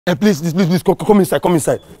Please, come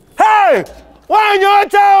inside. Hey! Why you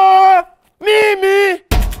tell me?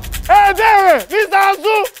 Hey, there, Mr.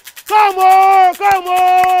 Azu! Come on!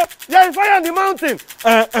 There is fire on the mountain.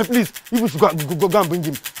 Please, you should go and bring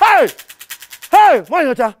him. Hey, why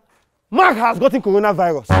you tell? Mark has gotten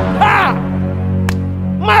coronavirus.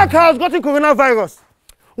 Mark has gotten coronavirus.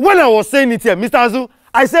 When I was saying it here, Mr. Azu,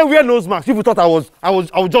 I said wear nose mask. People thought I was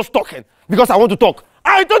just talking because I want to talk.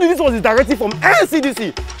 I told you this was a directive from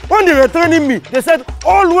NCDC. When they were training me, they said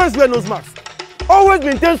always wear nose masks. Always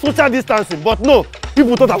maintain social distancing. But no,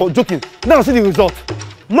 people thought I was joking. Now see the result.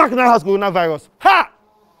 Mark now has coronavirus. Ha!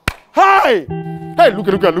 Hi! Hey, look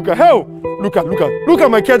at. Hell! Look at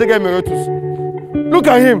my caretaker emeritus. Look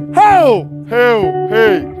at him. Hell!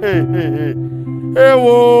 Hey!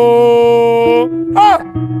 Whoa!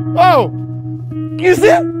 Oh! You see?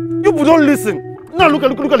 You people don't listen. Now look at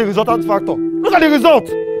the resultant factor. Look at the result.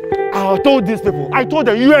 I told these people. I told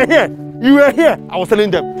them, you were here. I was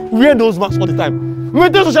telling them, wear those masks all the time.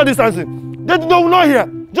 Maintain social distancing. They will not hear.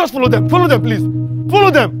 Just follow them, please.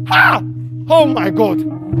 Follow them. Ha! Oh my God.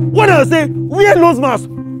 When I say, wear nose masks,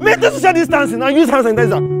 maintain social distancing and use hand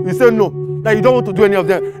sanitizer, you say no, that you don't want to do any of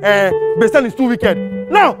them. Besten is too wicked.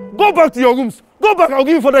 Now, go back to your rooms. Go back, I'll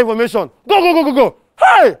give you further information. Go.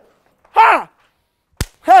 Hey! Ha!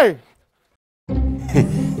 Hey!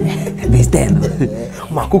 Besten.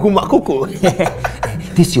 Makoko.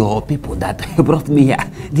 These your people that brought me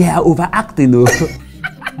here. They are overacting.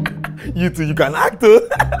 You too, you can act too.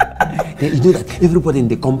 You know that everybody in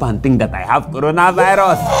the compound think that I have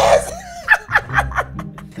coronavirus.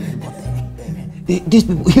 These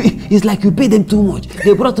people, it's like you pay them too much.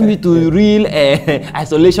 They brought me to a real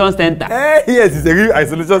isolation center. Yes, it's a real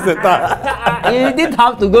isolation center. You didn't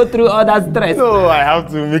have to go through all that stress. No, I have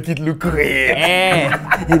to make it look real.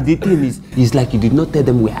 The thing is, it's like you did not tell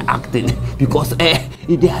them we are acting because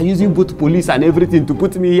they are using both police and everything to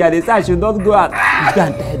put me here. They say I should not go out. You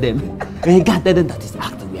can't tell them. You can't tell them that it's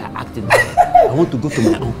acting. We are acting. I want to go to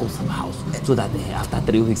my uncle's house so that after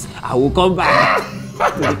 3 weeks I will come back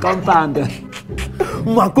to the compound.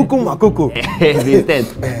 Makoko. Tell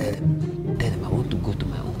them I want to go to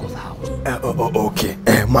my uncle's house. Okay.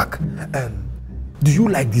 Mark, do you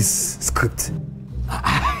like this script?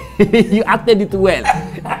 You acted it well.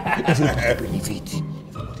 Everybody believe it.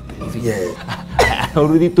 Yeah. I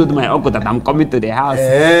already told my uncle that I'm coming to the house.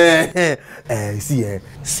 See,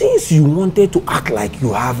 since you wanted to act like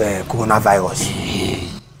you have coronavirus,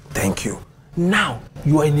 thank you. Now,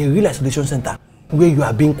 you are in a real isolation center where you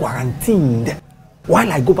are being quarantined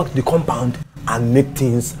while I go back to the compound and make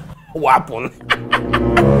things happen.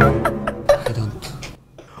 I don't.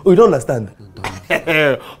 Oh, you don't understand?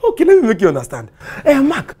 Okay, let me make you understand.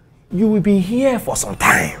 Mark, you will be here for some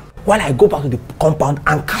time while I go back to the compound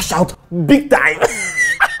and cash out big time.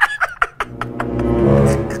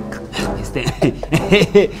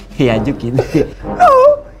 You are joking.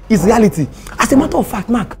 No, it's reality. As a matter of fact,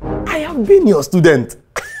 Mark, I have been your student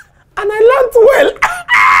and I learned well.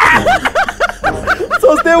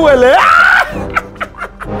 So stay well,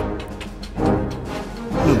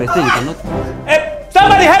 No, Besten, you cannot. Hey,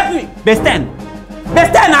 somebody help me! Besten,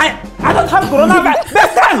 I don't have coronavirus.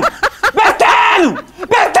 Besten!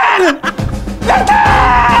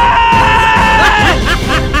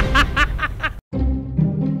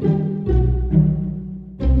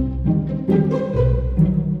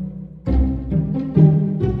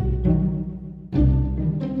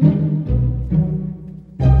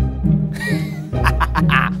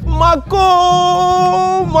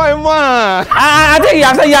 Marco, my man. I think you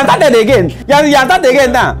have started again. You have started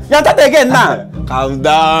again now. Calm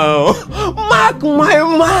down. Mark, my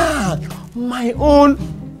man. My own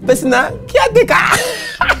personal caretaker.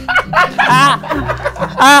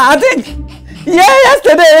 I think,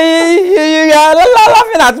 yesterday you are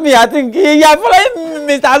laughing at me. I think you are following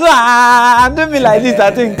Mr. Azu and doing me like this.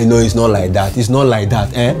 I think. You know, it's not like that.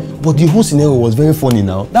 But the whole scenario was very funny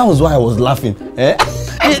now. That was why I was laughing.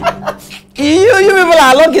 You people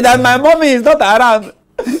are lucky that my mommy is not around.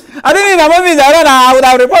 I think if my mommy is around, I would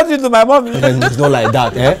have reported you to my mommy. It's not like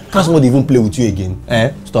that. Can't somebody even play with you again?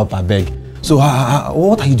 Stop, I beg. So,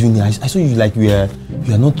 what are you doing here? I saw you like you are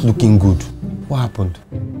not looking good. What happened?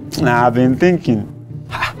 Nah, I've been thinking.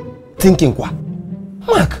 Thinking what?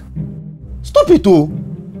 Mark, stop it, oh.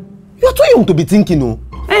 You're too young to be thinking, oh.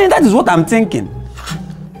 That is what I'm thinking.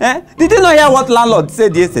 Did you not hear what landlord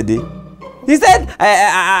said yesterday? He said,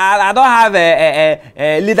 I don't have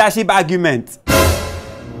a leadership argument.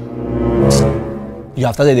 You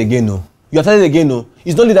have started again, no?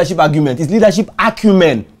 It's not leadership argument, it's leadership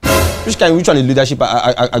acumen. Which one is leadership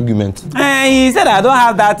argument? He said I don't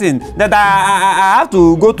have that thing. That I have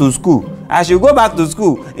to go to school. I should go back to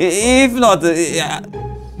school. If not,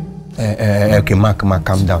 okay, Mark,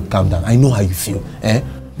 calm down. I know how you feel,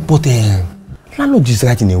 But landlord is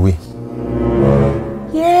right in a way.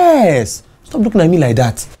 Yes. Stop looking at me like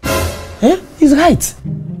that. He's right.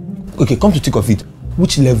 Okay, come to think of it.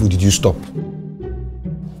 Which level did you stop?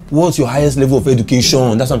 What's your highest level of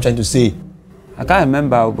education? That's what I'm trying to say. I can't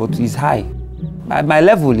remember, but it's high. My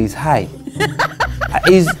level is high.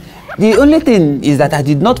 The only thing is that I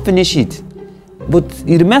did not finish it. But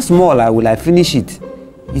it remains small. I finish it.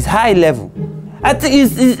 It's high level. I think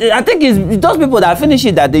it's those people that finish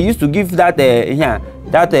it that they used to give that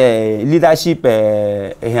leadership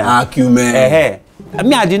acumen.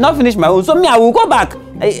 Me, I did not finish my own, so me, I will go back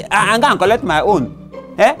and go and collect my own.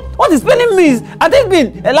 What is spelling means? I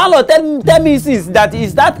think a landlord tell me since that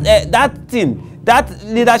is that thing, that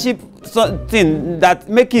leadership thing that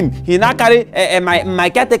make him he now carry my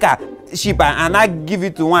caretaker ship and I give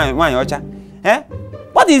it to one yocha.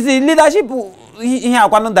 What is the leadership here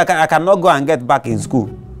that I cannot go and get back in school?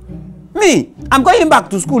 Me, I'm going back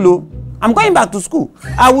to school. Oh. I'm going back to school.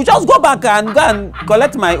 I will just go back and go and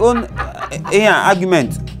collect my own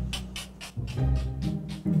argument.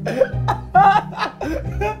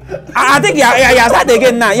 I think you start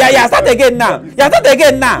again now. You start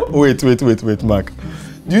again now. Wait, Mark.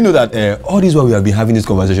 Do you know that all this while we have been having this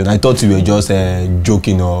conversation, I thought you were just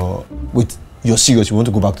joking or... Wait, you're serious? You want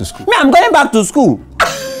to go back to school? Me, I'm going back to school.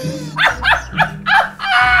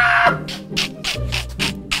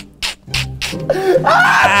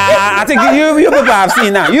 I think you people have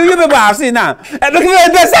seen now. You people have seen now. Look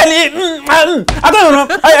at the I don't know.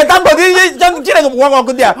 I can't believe you walk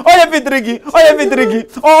there. Oh, you fit tricky.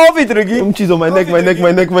 Oh, fit tricky. Cheese on my neck. Give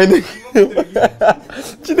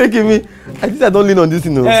me. I think I don't lean on this,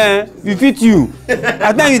 you know. You fit you.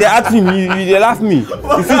 I think you they ask me, you they laugh me.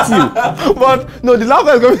 You fit you. But no, the laugh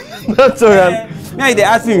is going natural. Now they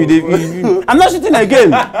ask me, I'm not shooting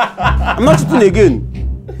again.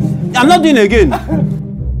 I'm not doing again.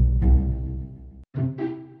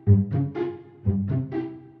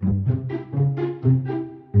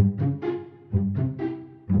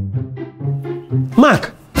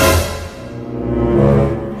 Mark,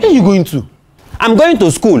 where are you going to? I'm going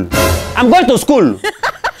to school.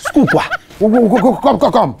 School what?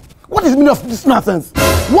 Come. What is the meaning of this nonsense?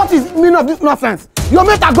 Your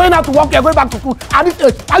mates are going out to work, you're going back to school. At this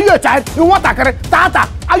age, are you a child? You want a career? Tata,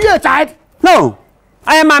 are you a child? No,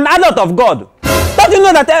 I am an adult of God. Don't you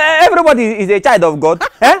know that everybody is a child of God?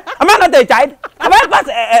 Am I not a child? Have I passed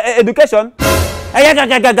education?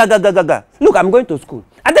 Look, I'm going to school.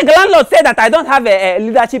 I think the landlord said that I don't have a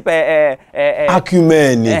leadership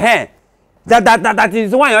acumen. That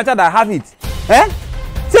is one your child that have it.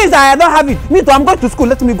 Since I don't have it, me too, I'm going to school.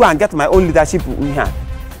 Let me go and get my own leadership in here.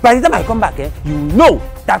 By the time I come back, you know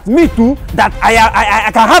that me too, that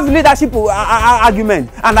I can have leadership argument,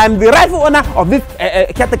 and I'm the rightful owner of this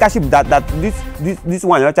caretakership that this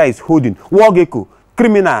one your child is holding. War gecko,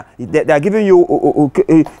 criminal. They are giving you. We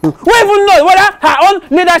even know whether her own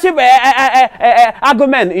leadership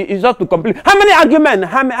argument is not to complete. How many arguments?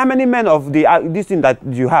 How many men of this thing that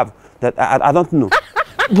you have? That I don't know.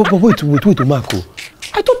 But wait, Marco.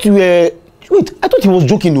 I thought you were. Wait, I thought he was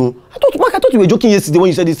joking, no. I thought you were joking yesterday when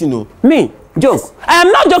you said this, you know. Me? Joke? I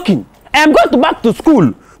am not joking. I am going back to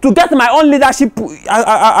school to get my own leadership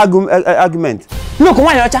argument. Look,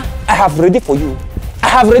 I have ready for you.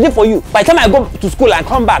 By the time I go to school and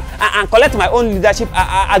come back and collect my own leadership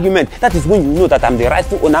argument, that is when you know that I'm the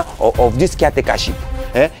rightful owner of this caretakership.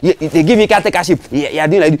 They give you caretakership. Yeah,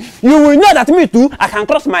 like you will know that me too, I can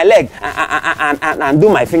cross my leg and do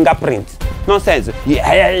my fingerprint. Nonsense.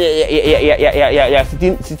 Yeah,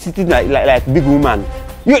 sitting like big woman.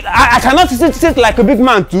 I cannot sit like a big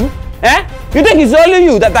man too. You think it's only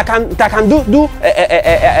you that can do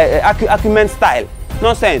argument style?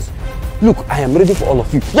 Nonsense. Look, I am ready for all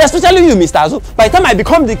of you. Yeah, especially you, Mr. Azu. By the time I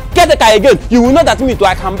become the caretaker again, you will know that me too,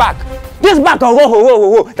 I come back. This back,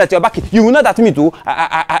 that you're back. You will know that me too,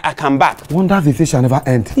 I come back. Wonders if it shall never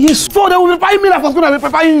end. Yes. So they will prepare me like for school and be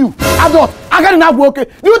preparing you. Adult, I can't have work. Do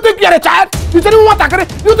you think you're a child? You don't want a career?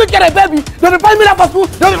 Do you think you're a baby? They will prepare me like for school.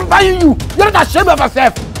 They will prepare you. You're not ashamed of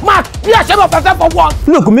yourself. Mark, be ashamed of yourself for what?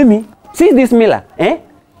 Look, Mimi, see this Miller,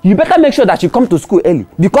 You better make sure that you come to school early.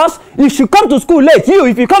 Because if you come to school late,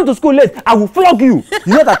 if you come to school late, I will flog you.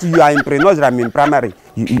 You know that you are in pre-nursery, I'm in primary.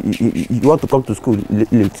 You want to come to school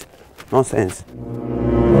late. Nonsense.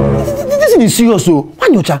 This is serious, so.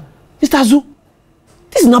 Wanyocha, Mr. Azu,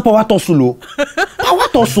 this is not power tussle. Power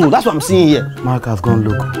tussle, that's what I'm seeing here. Mark has gone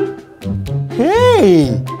look.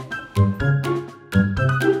 Hey,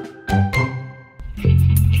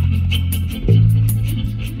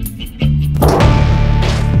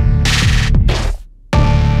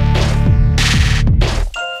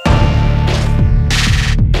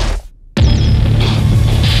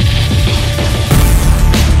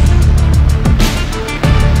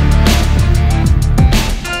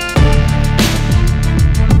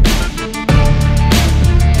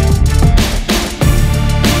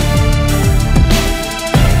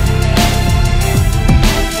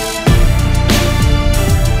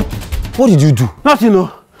 What did you do? Nothing,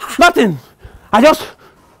 no. Nothing. I just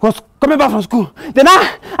was coming back from school. Then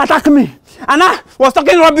I attacked me. And I was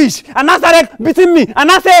talking rubbish. And I started beating me.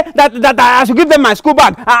 And I said that I should give them my school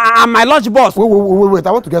bag and my lunch box. Wait.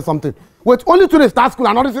 I want to get something. Wait, only today start school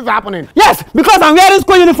and all this is happening. Yes, because I'm wearing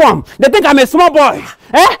school uniform. They think I'm a small boy.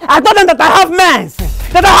 I told them that I have mens.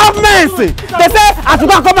 They say I should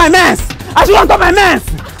go and cut my mens.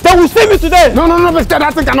 They will see me today. No, Mr.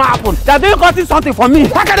 That thing cannot happen. They are doing cutting something for me.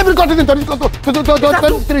 How can they be cutting into the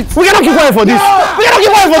street? We cannot keep quiet for this.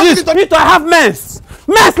 We need to have mens.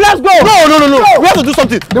 Let's go. No. We have to do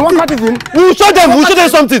something. They want cut it in. We will show them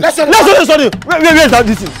something. Let's show them something. Where is that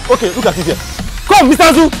this thing? Okay, look at it here. Come, Mr.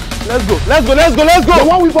 Azu. Let's go. The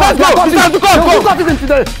one we bought. Let's go. Mr. Azu, come. They will cut it in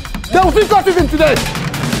today. They will cut it in today.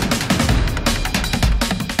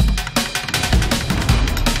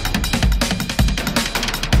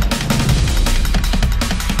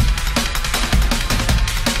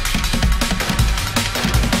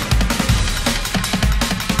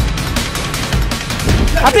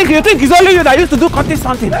 You think it's only you that used to do cutting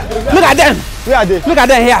something? Look at them. Where are they? Look at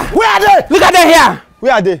them here. Where are they? Look at them here.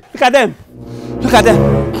 Where are they? Look at them.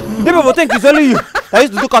 You people think it's only you that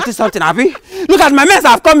used to do cutting something, happy? Look at my men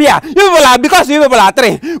have come here. Because you people are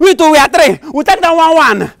three. We two, we are three. We take them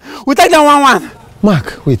 1-1.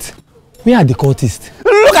 Mark, wait. Where are the cultists?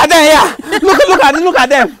 Look at them here. Look at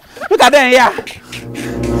them. Look at them here.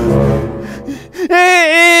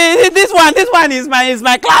 This one is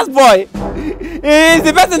my class boy. He's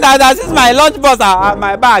the person that sees my lunch box and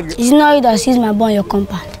my bag. It's not you that sees my boy in your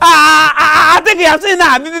compound. I think you have seen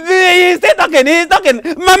that. He's still talking.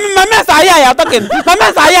 My mess are here. You're talking.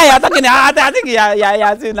 I think he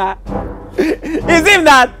has seen that. It's him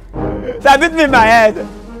that beat me in my head.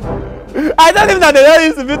 I told him that they don't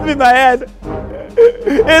used to beat me in my head.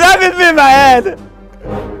 He don't beat me in my head.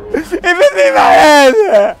 He beat me in my head.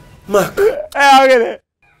 Mark, Okay.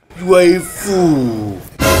 you are a fool.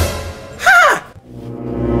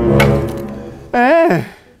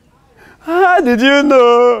 How did you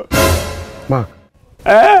know? Mark.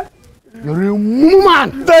 You're a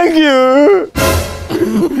woman. Thank you. He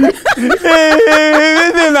beat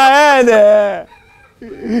me in my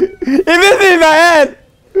head.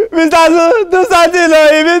 Mr. Azu, do something.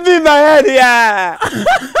 He beat me in my head. Yeah.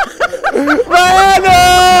 My head.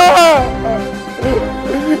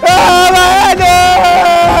 My head.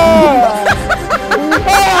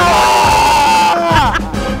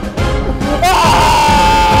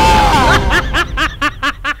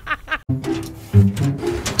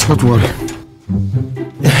 Don't worry.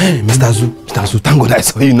 Mr. Azu, thank God I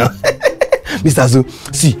saw you now. Mr. Azu,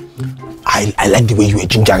 see, I like the way you were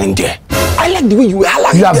gingering there. I like the way you were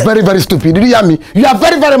alive. You are very, very stupid. Did you hear me? You are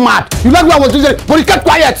very, very mad. You like what I was doing, but you kept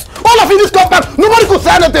quiet. All of you in this compound, nobody could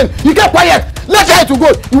say anything. You kept quiet. Let's try to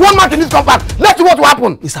go. You want Mark in this compound. Let's see what will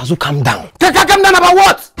happen. Mr. Azu, calm down. Calm down about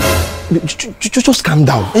what? Just calm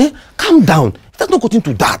down. Calm down. There's no getting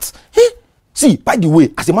to that. See, by the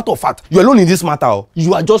way, as a matter of fact, you're alone in this matter.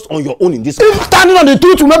 You are just on your own in this matter. If standing on the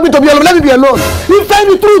truth will make me to be alone, let me be alone. If saying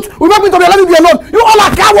the truth will make me to be alone, let me be alone. You all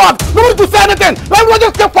are cowards. Nobody to say anything. Everyone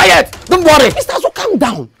just keep quiet. Don't worry. Mr. Azu, calm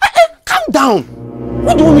down. Calm down.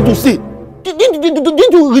 What do you want me to say? Didn't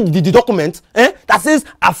you read the document that says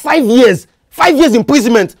 5 years? 5 years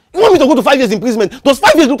imprisonment. You want me to go to 5 years imprisonment? Does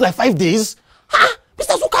 5 years look like 5 days?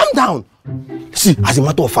 Mr. Azu, calm down. See, as a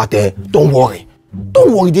matter of fact, don't worry.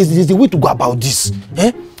 Don't worry, there's a way to go about this.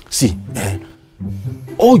 See,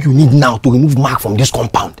 all you need now to remove Mark from this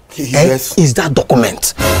compound is that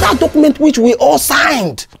document. That document which we all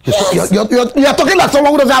signed. Yes. You're talking like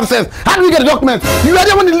someone who doesn't have sense. How do we get the document? You are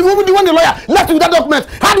the one the lawyer left with that document.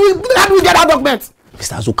 How do we get that document?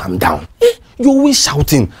 Mr. Azu, calm down. You're always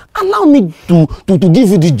shouting. Allow me to give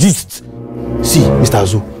you the gist. See, Mr.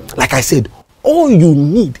 Azu, like I said, all you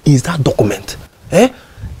need is that document.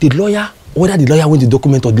 The lawyer, whether the lawyer wins the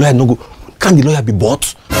document or the lawyer no go, can the lawyer be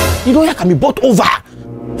bought? The lawyer can be bought over.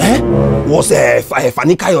 Was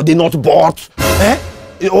Fanny Kayode not bought?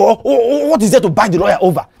 What is there to buy the lawyer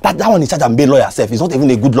over? That one is charge and bail lawyer self. He's not even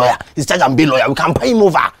a good lawyer. He's charge and bail lawyer. We can buy him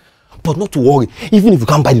over. But not to worry. Even if you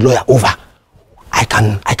can't buy the lawyer over, I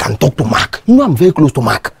can talk to Mark. You know I'm very close to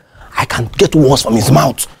Mark. I can get words from his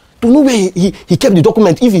mouth to know where he kept the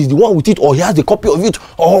document, if he's the one with it or he has the copy of it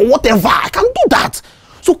or whatever. I can do that.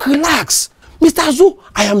 So relax. Mr. Azu,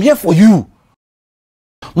 I am here for you.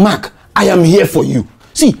 Mark, I am here for you.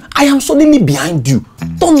 See, I am suddenly behind you.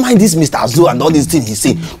 Don't mind this Mr. Azu and all these things he's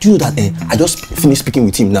saying. Do you know that I just finished speaking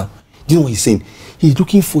with him now? Do you know what he's saying? He's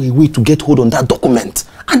looking for a way to get hold on that document.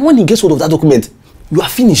 And when he gets hold of that document, you are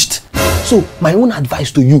finished. So my own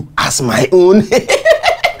advice to you as my own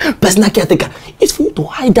personal caretaker is for you to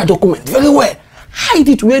hide that document very well. Hide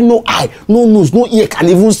it where no eye, no nose, no ear can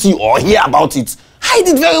even see or hear about it. Hide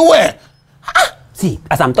it very well. See,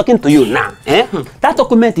 as I'm talking to you now, that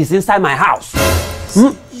document is inside my house.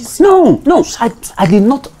 No, I did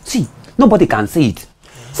not see. Nobody can see it.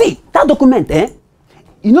 See, that document,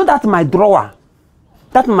 you know that my drawer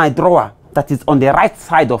that is on the right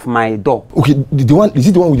side of my door. Okay, the one, is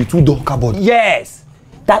it the one with the 2-door cupboard? Yes.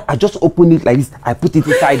 That I just open it like this, I put it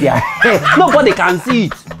inside there. Nobody can see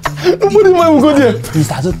it. Nobody will go there.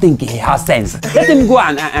 Mr. Azu think he has sense. Let him go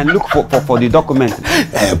and look for the document.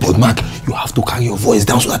 But Mark, you have to carry your voice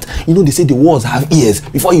down so that, you know, they say the words have ears.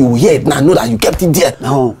 Before you hear it now, know that you kept it there.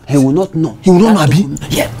 No, he will not know. He will not know, Abi?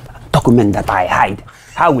 Yeah, document that I hide.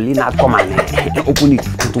 How will he not come and open it?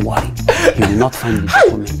 Don't worry. He will not find the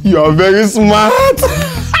document. You are very smart.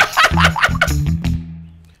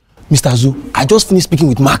 Mr. Azu, I just finished speaking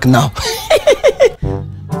with Mark now.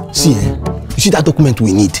 See, you see that document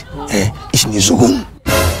we need? It's in his room.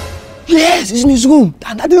 Yes, it's in his room.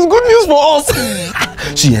 And that is good news for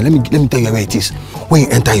us. See, let me tell you where it is. When you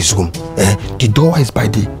enter his room, the door is by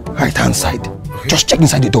the right-hand side. Okay. Just check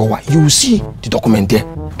inside the door. You will see the document there.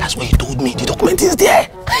 That's what he told me. The document is there.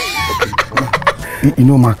 You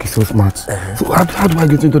know Mark is so smart. So how do I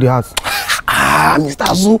get into the house? Mr.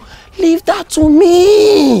 Azu, leave that to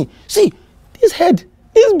me. See, this head,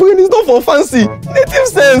 his brain is not for fancy. Native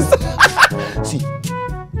sense. See,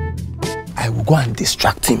 I will go and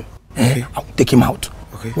distract him. Okay. I will take him out.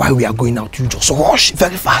 Okay. While we are going out, you just rush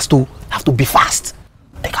very fast. You have to be fast.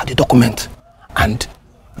 Take out the document. And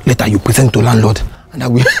later you present to landlord. And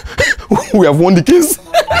then we have won the case.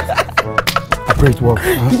 I pray it works.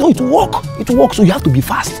 You know, it will work. It will work, so you have to be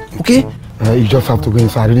fast. Okay? You just have to go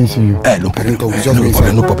inside. I didn't see you. No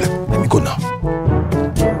problem. No problem. Let me go now.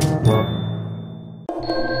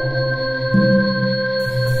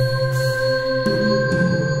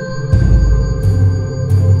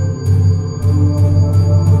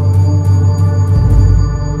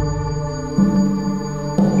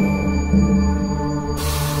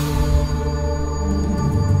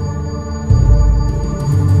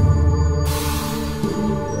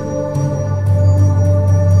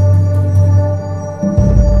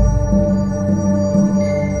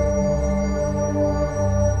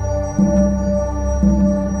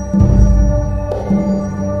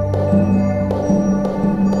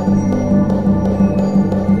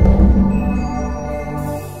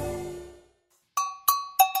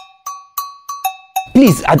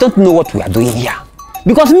 Please, I don't know what we are doing here.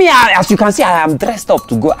 Because me, as you can see, I am dressed up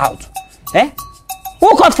to go out.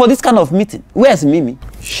 Who called for this kind of meeting? Where's Mimi?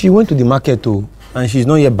 She went to the market too, and she's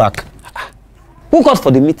not yet back. Who called for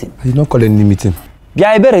the meeting? I did not call any meeting.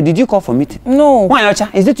 Biaibere, did you call for meeting? No.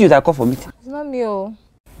 Wanyocha, is it you that called for meeting? It's not me. Oh.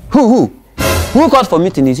 Who called for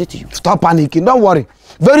meeting? Is it you? Stop panicking. Don't worry.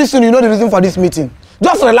 Very soon you know the reason for this meeting.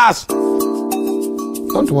 Just relax.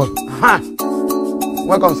 Don't worry.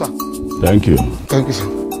 Welcome, sir. Thank you. Thank you, sir.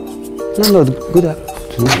 No, good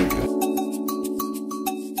afternoon.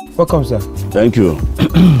 Welcome, sir. Thank you.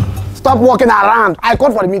 Stop walking around. I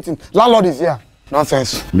called for the meeting. Landlord is here.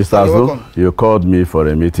 Nonsense. Mr. Azu, you called me for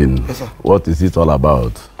a meeting. Yes, sir. What is it all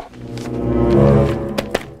about?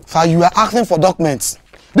 Sir, you are asking for documents.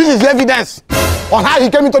 This is the evidence on how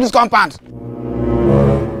he came into this compound.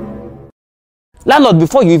 Landlord,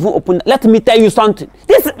 before you even open, let me tell you something.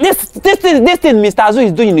 This thing Mr. Azu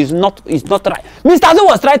is doing is not right. Mr. Azu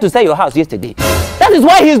was trying to sell your house yesterday. That is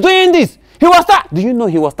why he's doing this. Do you know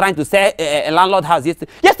he was trying to sell a landlord house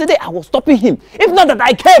yesterday? Yesterday, I was stopping him. If not that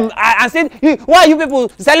I came and said, why are you people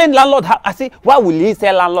selling landlord house? I said, why will he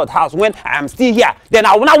sell landlord house when I am still here? Then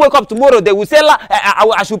I will not wake up tomorrow. They will say,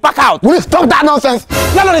 I should pack out. Will you stop that nonsense?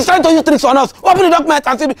 Landlord is trying to use tricks on us. Open the document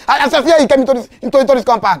and see here he came into this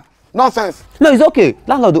compound. Nonsense. No, it's okay.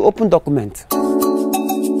 Landlord, the open document.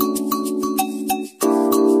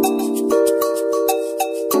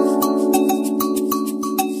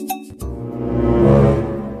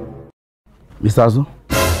 Mr. Azu,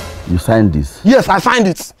 you signed this? Yes, I signed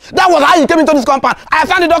it. That was how you came into this compound. I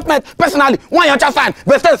signed the document personally. Wanyocha signed.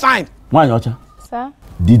 Beste signed. Wanyocha? Sir?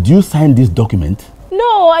 Did you sign this document?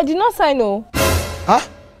 No, I did not sign. No. Huh?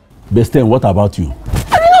 Besten, what about you?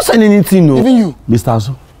 I did not sign anything, no. Even you? Mr.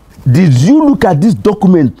 Azu, did you look at this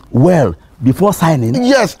document well before signing?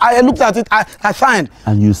 Yes, I looked at it. I signed.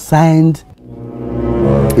 And you signed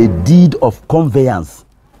a deed of conveyance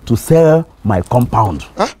to sell my compound.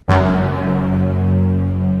 Huh?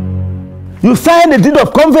 You signed a deed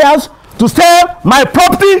of conveyance to sell my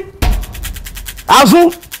property?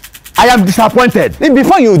 Azu, I am disappointed.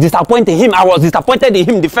 Before you disappointed him, I was disappointed in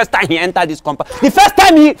him the first time he entered this compound. The first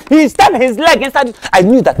time he stepped his leg inside it, I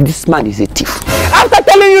knew that this man is a thief. After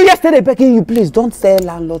telling you yesterday, begging you, please don't sell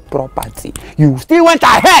landlord property, you still went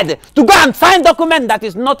ahead to go and sign document that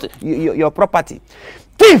is not your property.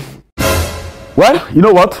 Thief! Well, you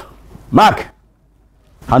know what? Mark,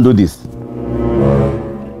 handle this.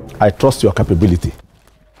 I trust your capability.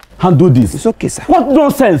 Handle this. It's okay, sir. What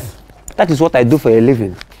nonsense? That is what I do for a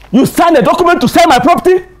living. You signed a document to sell my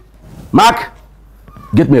property? Mark,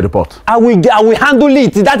 get me a report. I will handle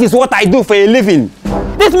it. That is what I do for a living.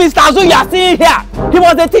 This Mr. Azu you are seeing here, he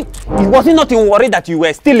was a thief. He wasn't not worried that you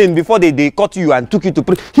were stealing before they caught you and took you to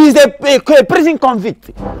prison. He's a prison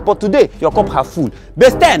convict. But today, your cup has full.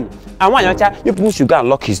 Besten, I want your child, you people should go and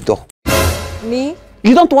lock his door. Me?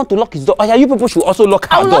 You don't want to lock his door. Oh yeah, you people should also lock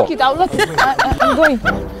her door. I'll lock it. I'm going.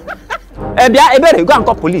 Go and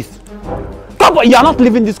call police. You are not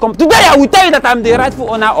leaving this company. Today I will tell you that I'm the rightful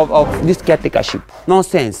owner of this caretakership.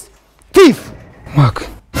 Nonsense. Thief! Mark,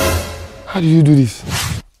 how do you do this?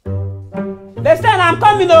 Besten, I'm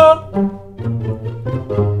coming though.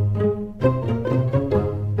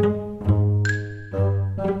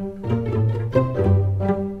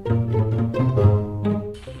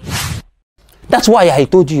 That's why I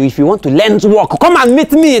told you if you want to learn to work, come and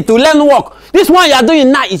meet me to learn work. This one you are doing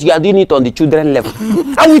now is you are doing it on the children level.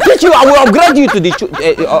 I will teach you, I will upgrade you to the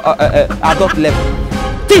adult level.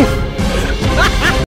 Thief!